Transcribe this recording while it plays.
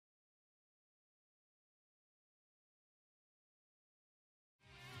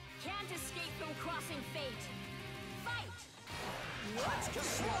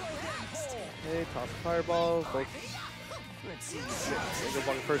Okay, toss the fireball.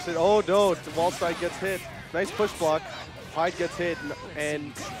 First hit. Oh no, Waldstein gets hit. Nice push block. Hyde gets hit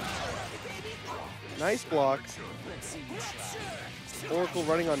and nice block. Orcale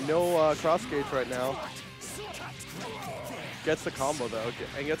running on no cross gauge right now. Gets the combo though,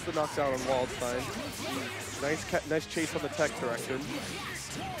 and gets the knockdown on Waldstein. Nice chase on the tech direction.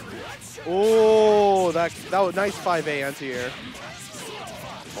 Oh, that was nice 5A anti-air.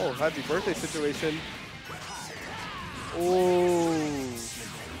 Oh, happy birthday situation. Oh,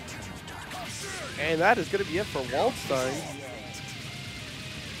 and that is going to be it for Waldstein.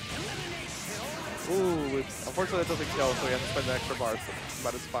 Ooh, unfortunately that doesn't kill, so we have to spend the extra bar,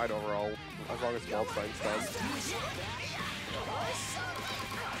 but it's fine overall, as long as Waldstein's done.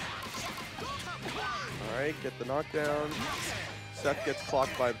 Alright, get the knockdown. Seth gets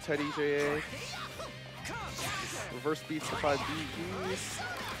clocked by the Teddie JA. Reverse beats the 5BGs.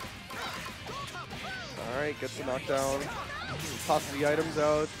 Alright, gets the knockdown. Tosses the items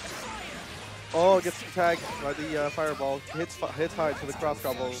out. Oh, gets tagged by the fireball. Hits Hyde to the cross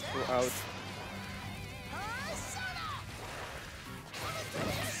combo out.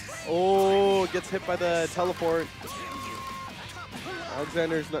 Oh, gets hit by the teleport.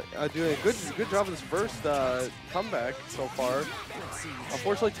 Alexander's doing a good job in this first comeback so far.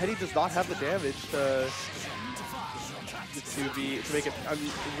 Unfortunately, Teddie does not have the damage to make it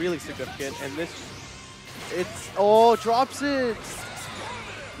really significant. And drops it.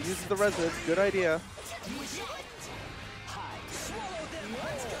 Uses the resonance. Good idea.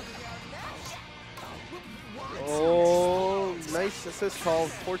 Oh, nice assist call.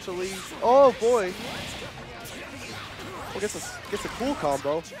 Unfortunately, oh boy. Oh, gets a cool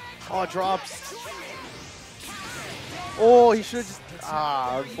combo. Oh, drops. Oh, he should just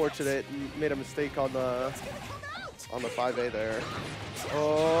unfortunate. Made a mistake on the 5A there.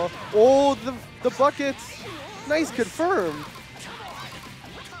 Oh, the buckets. Nice confirm.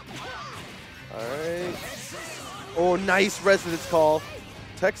 All right. Oh, nice resonance call.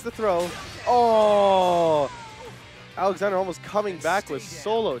 Text the throw. Oh, Alexander almost coming back with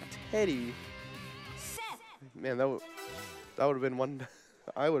solo Teddie. Man, that would have been one.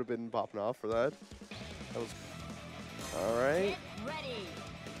 I would have been popping off for that. That was all right. Get ready.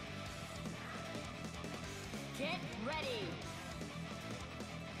 Get ready.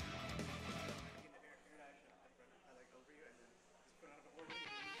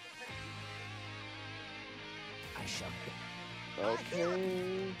 I shall.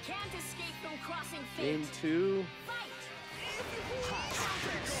 Okay. Can't escape from crossing fate. Game 2. Fight.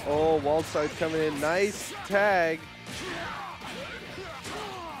 Oh, Waldstein coming in. Nice tag.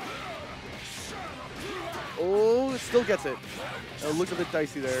 Oh, it still gets it. Oh, look a bit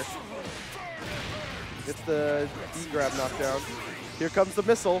dicey there. Gets the D-grab knockdown. Here comes the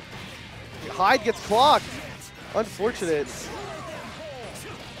missile. Hyde gets clocked. Unfortunate.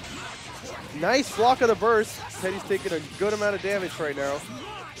 Nice block of the burst. Teddie's taking a good amount of damage right now.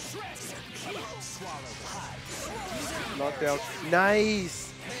 Knockdown.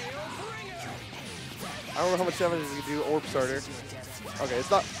 Nice. I don't know how much damage he can do. Orb starter. Okay,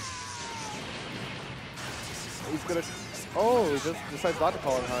 it's not. He's gonna. Oh, he just decides not to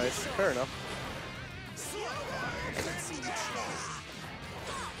call it high. Fair enough.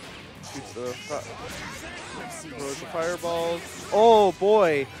 Shoots the throws the fireballs. Oh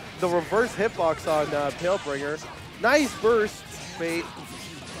boy, the reverse hitbox on Palebringer. Nice burst bait.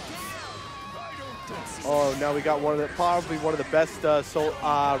 Oh, now we got probably one of the best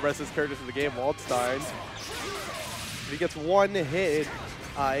resist characters in the game, Waldstein. If he gets one hit,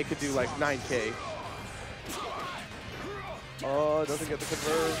 it could do like 9K. Oh, doesn't get the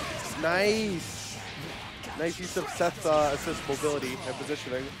convert. Nice. Nice use of Seth's assist mobility and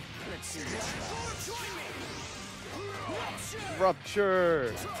positioning.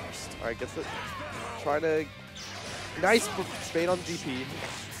 Rupture. All right, gets it. Trying to. Nice bait on DP.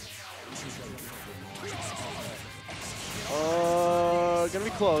 Gonna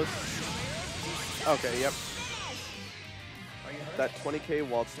be close. Okay, yep. That 20K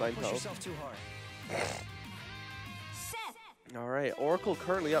Waldstein health. All right, Orcale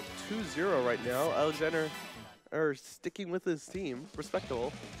currently up 2-0 right now. Alexander sticking with his team.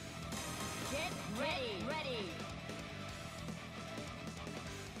 Respectable. Get ready.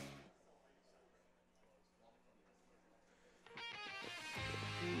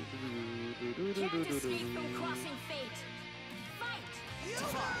 Can't escape from crossing fate. Fight.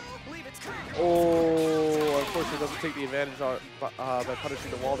 Oh, unfortunately doesn't take the advantage on by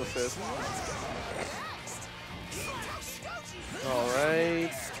punishing the wall assist. All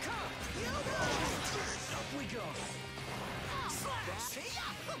right.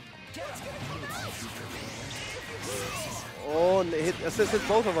 Oh, and they assisted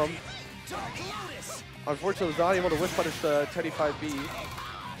both of them. Unfortunately, was not able to whiff punish the Teddie 5B.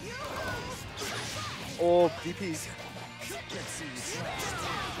 Oh, DP.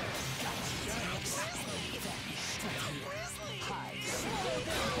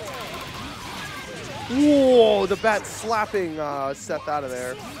 Whoa, the bat slapping Seth out of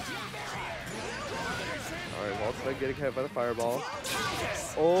there. All right, Waldstein getting hit by the fireball.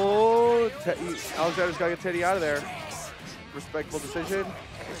 Oh, Alexander's got to get Teddie out of there. Respectable decision.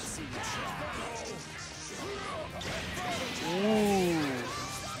 Ooh.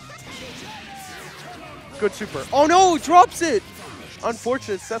 Good super. Oh no, drops it!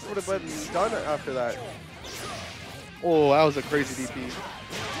 Unfortunate, Seth would have been done after that. Oh, that was a crazy DP.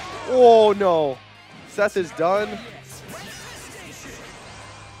 Oh no, Seth is done.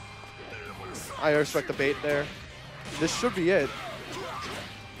 I respect the bait there. This should be it.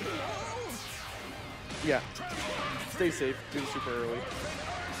 Yeah. Stay safe, do the super early.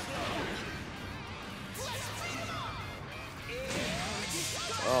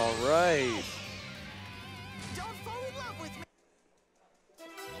 All right.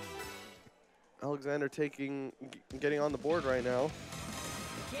 Alexander getting on the board right now.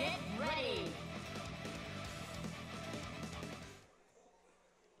 Get ready.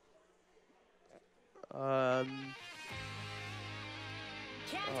 All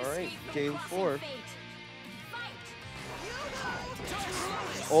right, game 4.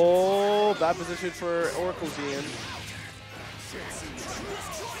 Oh, bad position for Okizeme.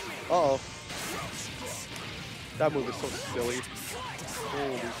 Uh-oh. That move is so silly.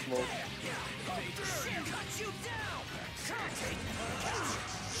 Holy smoke.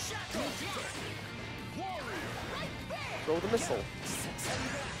 Throw the missile.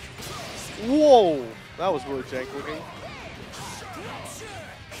 Whoa! That was really jank looking.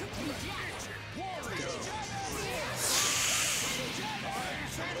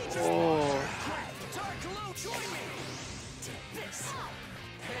 Oh.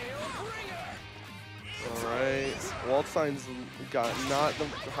 Alright. Waldstein's got not the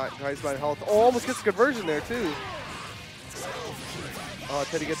highest amount of health. Oh, almost gets a conversion there too. Oh,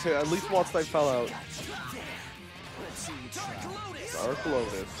 Teddie gets hit. At least Waldstein fell out. Dark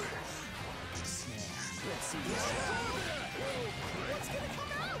Lotus.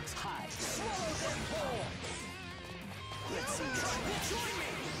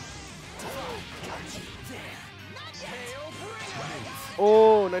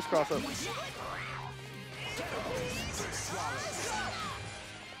 Oh, nice cross up.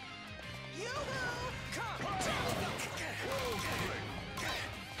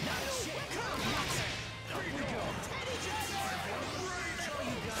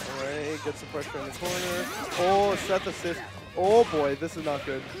 Alright, gets the pressure in the corner. Oh, Seth assist. Oh boy, this is not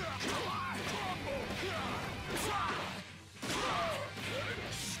good.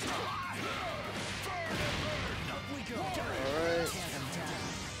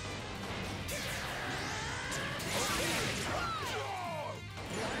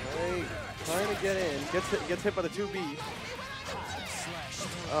 Trying to get in, gets hit by the 2B.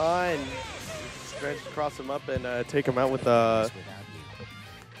 And managed to cross him up and take him out with the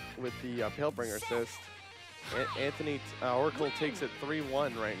Palebringer assist. Anthony Orcale takes it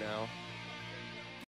 3-1 right now.